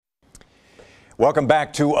Welcome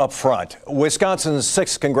back to Up Front. Wisconsin's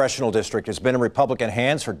 6th congressional district has been in Republican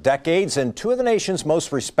hands for decades, and two of the nation's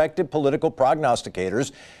most respected political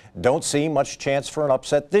prognosticators don't see much chance for an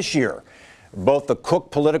upset this year. Both the Cook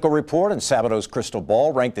Political Report and Sabato's Crystal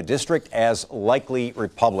Ball rank the district as likely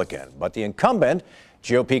Republican. But the incumbent,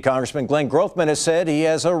 GOP Congressman Glenn Grothman, has said he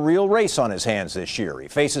has a real race on his hands this year. He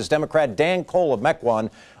faces Democrat Dan Cole of Mequon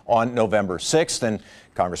on November 6th, and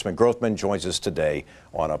Congressman Grothman joins us today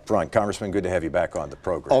on Up Front. Congressman, good to have you back on the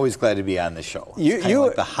program. Always glad to be on the show. It's kind of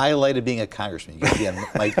like the highlight of being a congressman. You get to be on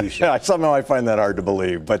Mike Du's show. Yeah, somehow I find that hard to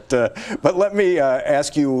believe. But let me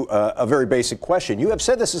ask you a very basic question. You have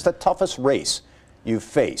said this is the toughest race you've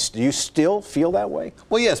faced. Do you still feel that way?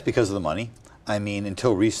 Well, yes, because of the money. I mean,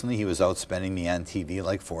 until recently, he was outspending me on TV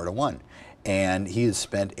like 4-1. And he has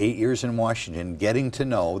spent 8 years in Washington getting to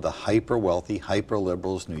know the hyper-wealthy,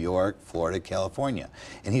 hyper-liberals, New York, Florida, California.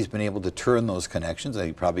 And he's been able to turn those connections, and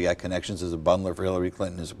he probably got connections as a bundler for Hillary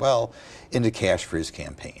Clinton as well, into cash for his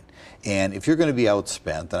campaign. And if you're going to be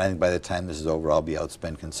outspent, and I think by the time this is over, I'll be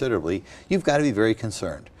outspent considerably, you've got to be very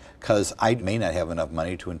concerned, because I may not have enough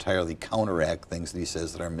money to entirely counteract things that he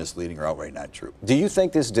says that are misleading or outright not true. Do you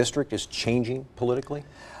think this district is changing politically?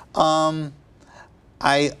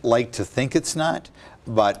 I like to think it's not,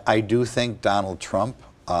 but I do think Donald Trump,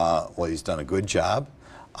 well, he's done a good job.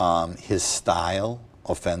 His style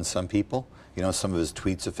offends some people. You know, some of his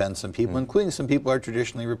tweets offend some people, including some people who are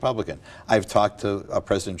traditionally Republican. I've talked to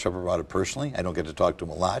President Trump about it personally. I don't get to talk to him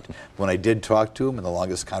a lot. When I did talk to him, in the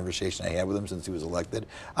longest conversation I had with him since he was elected,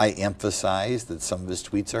 I emphasized that some of his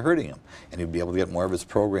tweets are hurting him, and he'd be able to get more of his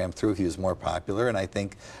program through if he was more popular. And I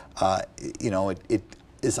think, you know, it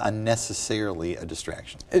is unnecessarily a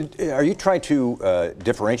distraction. Are you trying to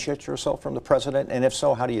differentiate yourself from the president? And if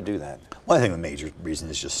so, how do you do that? Well, I think the major reason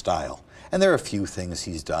is just style. And there are a few things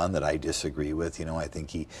he's done that I disagree with. You know, I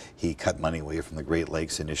think he cut money away from the Great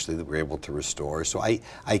Lakes initially that we were able to restore. So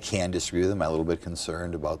I can disagree with him. I'm a little bit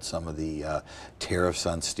concerned about some of the tariffs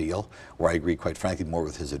on steel, where I agree, quite frankly, more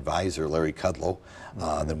with his advisor, Larry Kudlow,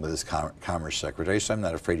 than with his Commerce Secretary. So I'm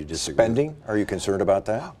not afraid to disagree. Spending? Are you concerned about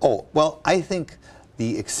that? Oh, well, I think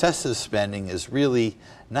the excessive spending is really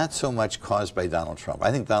not so much caused by Donald Trump. I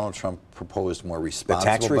think Donald Trump proposed more responsible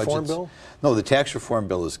budgets. The tax reform bill? No, the tax reform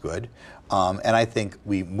bill is good. And I think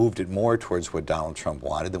we moved it more towards what Donald Trump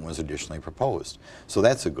wanted than was additionally proposed. So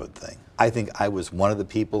that's a good thing. I think I was one of the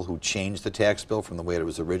people who changed the tax bill from the way it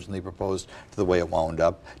was originally proposed to the way it wound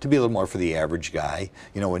up, to be a little more for the average guy.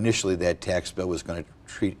 You know, initially that tax bill was going to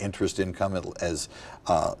treat interest income as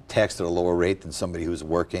taxed at a lower rate than somebody who's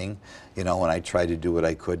working. You know, and I tried to do what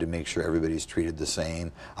I could to make sure everybody's treated the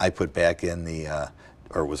same. I put back in the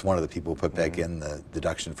or was one of the people who put back in the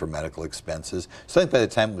deduction for medical expenses. So I think by the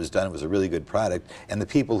time it was done, it was a really good product. And the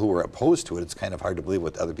people who were opposed to it, it's kind of hard to believe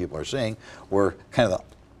what other people are saying, were kind of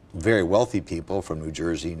the very wealthy people from New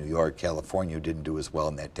Jersey, New York, California, who didn't do as well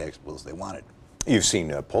in that tax bill as they wanted. You've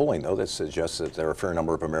seen polling, though, that suggests that there are a fair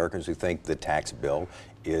number of Americans who think the tax bill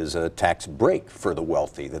is a tax break for the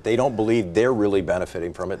wealthy, that they don't believe they're really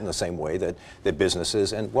benefiting from it in the same way that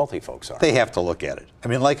businesses and wealthy folks are. They have to look at it. I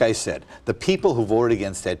mean, like I said, the people who voted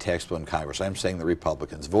against that tax bill in Congress, I'm saying the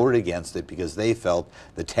Republicans, voted against it because they felt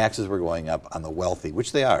the taxes were going up on the wealthy,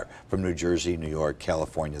 which they are, from New Jersey, New York,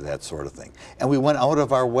 California, that sort of thing. And we went out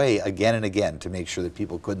of our way again and again to make sure that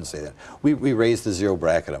people couldn't say that. We raised the zero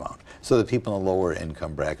bracket amount so that people in the lower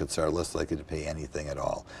income brackets are less likely to pay anything at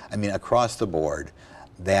all. I mean, across the board,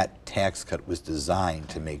 that tax cut was designed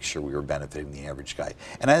to make sure we were benefiting the average guy.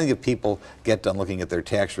 And I think if people get done looking at their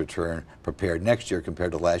tax return prepared next year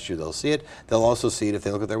compared to last year, they'll see it. They'll also see it if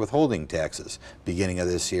they look at their withholding taxes beginning of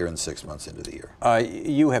this year and 6 months into the year.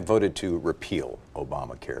 You have voted to repeal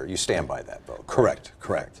Obamacare. You stand by that vote? Correct,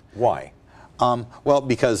 correct. Why? Well,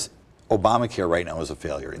 because Obamacare right now is a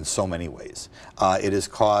failure in so many ways. It has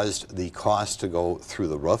caused the cost to go through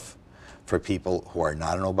the roof for people who are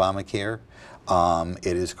not in Obamacare.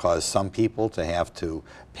 It has caused some people to have to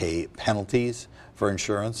pay penalties for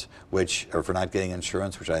insurance, or for not getting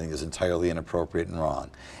insurance, which I think is entirely inappropriate and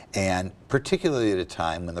wrong. And particularly at a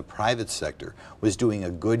time when the private sector was doing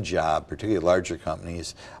a good job, particularly larger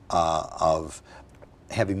companies, of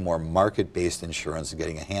having more market-based insurance and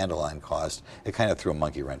getting a handle on cost, it kind of threw a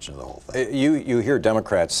monkey wrench into the whole thing. You hear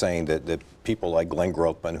Democrats saying that people like Glenn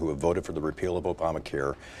Grothman, who have voted for the repeal of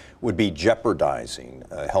Obamacare, would be jeopardizing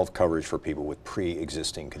health coverage for people with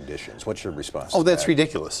pre-existing conditions. What's your response? Oh, that's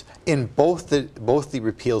ridiculous. In both the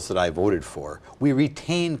repeals that I voted for, we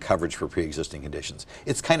retain coverage for pre-existing conditions.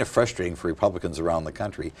 It's kind of frustrating for Republicans around the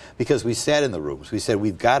country because we sat in the rooms. We said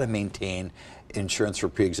we've got to maintain insurance for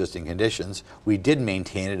pre-existing conditions. We did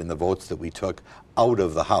maintain it in the votes that we took out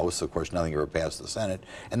of the House. Of course, nothing ever passed the Senate.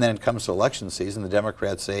 And then it comes to election season, the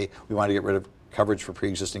Democrats say we want to get rid of coverage for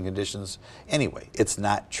pre-existing conditions. Anyway, it's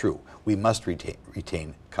not true. We must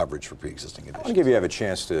retain coverage for pre-existing conditions. I want to give you a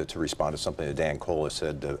chance to respond to something that Dan Cole has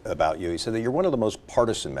said about you. He said that you're one of the most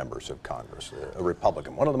partisan members of Congress, a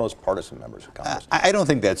Republican, one of the most partisan members of Congress. I don't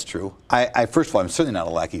think that's true. First of all, I'm certainly not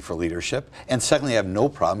a lackey for leadership, and secondly, I have no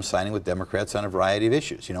problem siding with Democrats on a variety of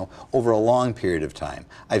issues. You know, over a long period of time,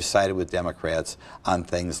 I've sided with Democrats on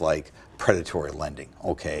things like predatory lending.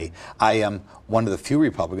 Okay, I am one of the few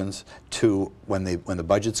Republicans to, when the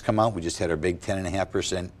budgets come out, we just had our big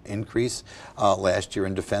 10.5% increase last year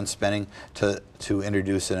in defense spending, to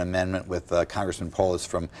introduce an amendment with Congressman Polis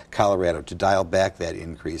from Colorado to dial back that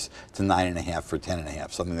increase to 9.5 for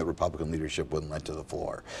 10.5, something that Republican leadership wouldn't let to the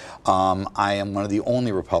floor. I am one of the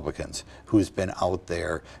only Republicans who's been out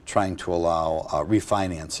there trying to allow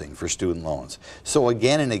refinancing for student loans. So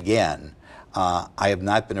again and again, I have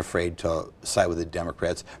not been afraid to side with the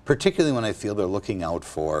Democrats, particularly when I feel they're looking out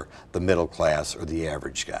for the middle class or the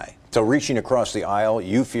average guy. So reaching across the aisle,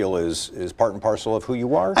 you feel is part and parcel of who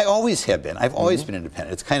you are? I always have been. I've always been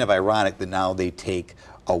independent. It's kind of ironic that now they take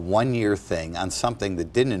a one-year thing on something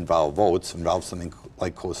that didn't involve votes, involved something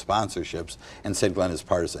like co-sponsorships, and said Glenn is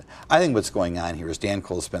partisan. I think what's going on here is Dan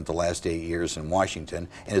Cole spent the last 8 years in Washington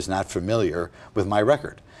and is not familiar with my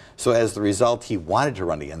record. So as the result, he wanted to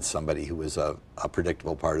run against somebody who was a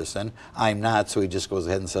predictable partisan. I'm not, so he just goes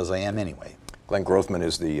ahead and says I am anyway. Glenn Grothman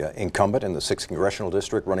is the incumbent in the 6th Congressional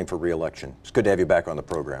District running for re-election. It's good to have you back on the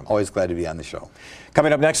program. Always glad to be on the show.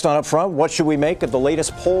 Coming up next on Up Front, what should we make of the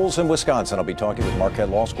latest polls in Wisconsin? I'll be talking with Marquette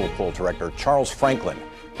Law School poll director Charles Franklin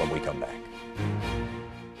when we come back.